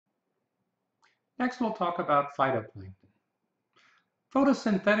Next, we'll talk about phytoplankton.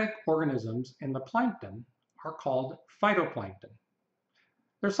 Photosynthetic organisms in the plankton are called phytoplankton.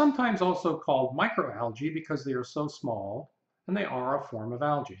 They're sometimes also called microalgae because they are so small, and they are a form of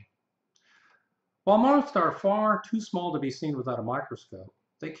algae. While most are far too small to be seen without a microscope,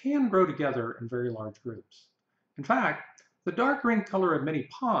 they can grow together in very large groups. In fact, the dark green color of many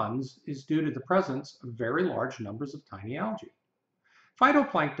ponds is due to the presence of very large numbers of tiny algae.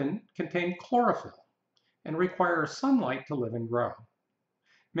 Phytoplankton contain chlorophyll and require sunlight to live and grow.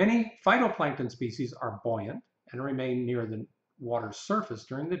 Many phytoplankton species are buoyant and remain near the water's surface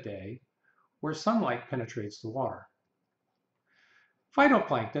during the day, where sunlight penetrates the water.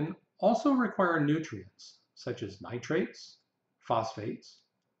 Phytoplankton also require nutrients such as nitrates, phosphates,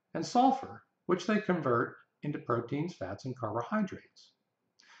 and sulfur, which they convert into proteins, fats, and carbohydrates.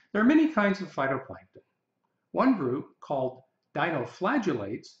 There are many kinds of phytoplankton. One group, called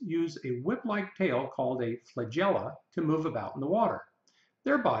dinoflagellates, use a whip-like tail called a flagella to move about in the water.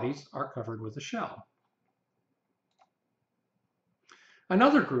 Their bodies are covered with a shell.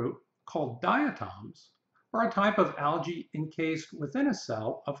 Another group, called diatoms, are a type of algae encased within a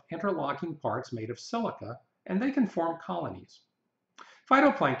cell of interlocking parts made of silica, and they can form colonies.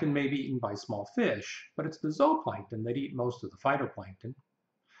 Phytoplankton may be eaten by small fish, but it's the zooplankton that eat most of the phytoplankton.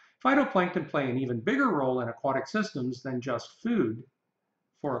 Phytoplankton play an even bigger role in aquatic systems than just food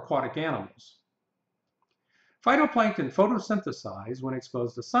for aquatic animals. Phytoplankton photosynthesize when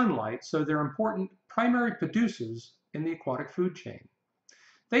exposed to sunlight, so they're important primary producers in the aquatic food chain.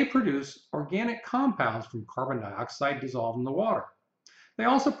 They produce organic compounds from carbon dioxide dissolved in the water. They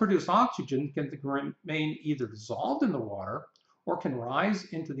also produce oxygen that can remain either dissolved in the water or can rise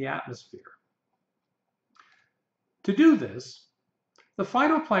into the atmosphere. To do this, the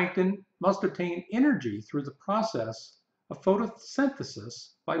phytoplankton must obtain energy through the process of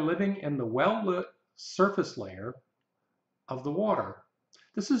photosynthesis by living in the well-lit surface layer of the water.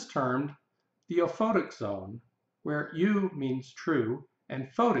 This is termed the Euphotic Zone, where Eu means true and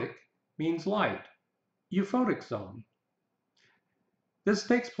photic means light. Euphotic Zone. This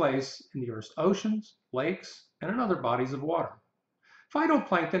takes place in the Earth's oceans, lakes, and in other bodies of water.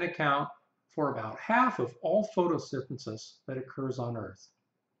 Phytoplankton account for about half of all photosynthesis that occurs on Earth.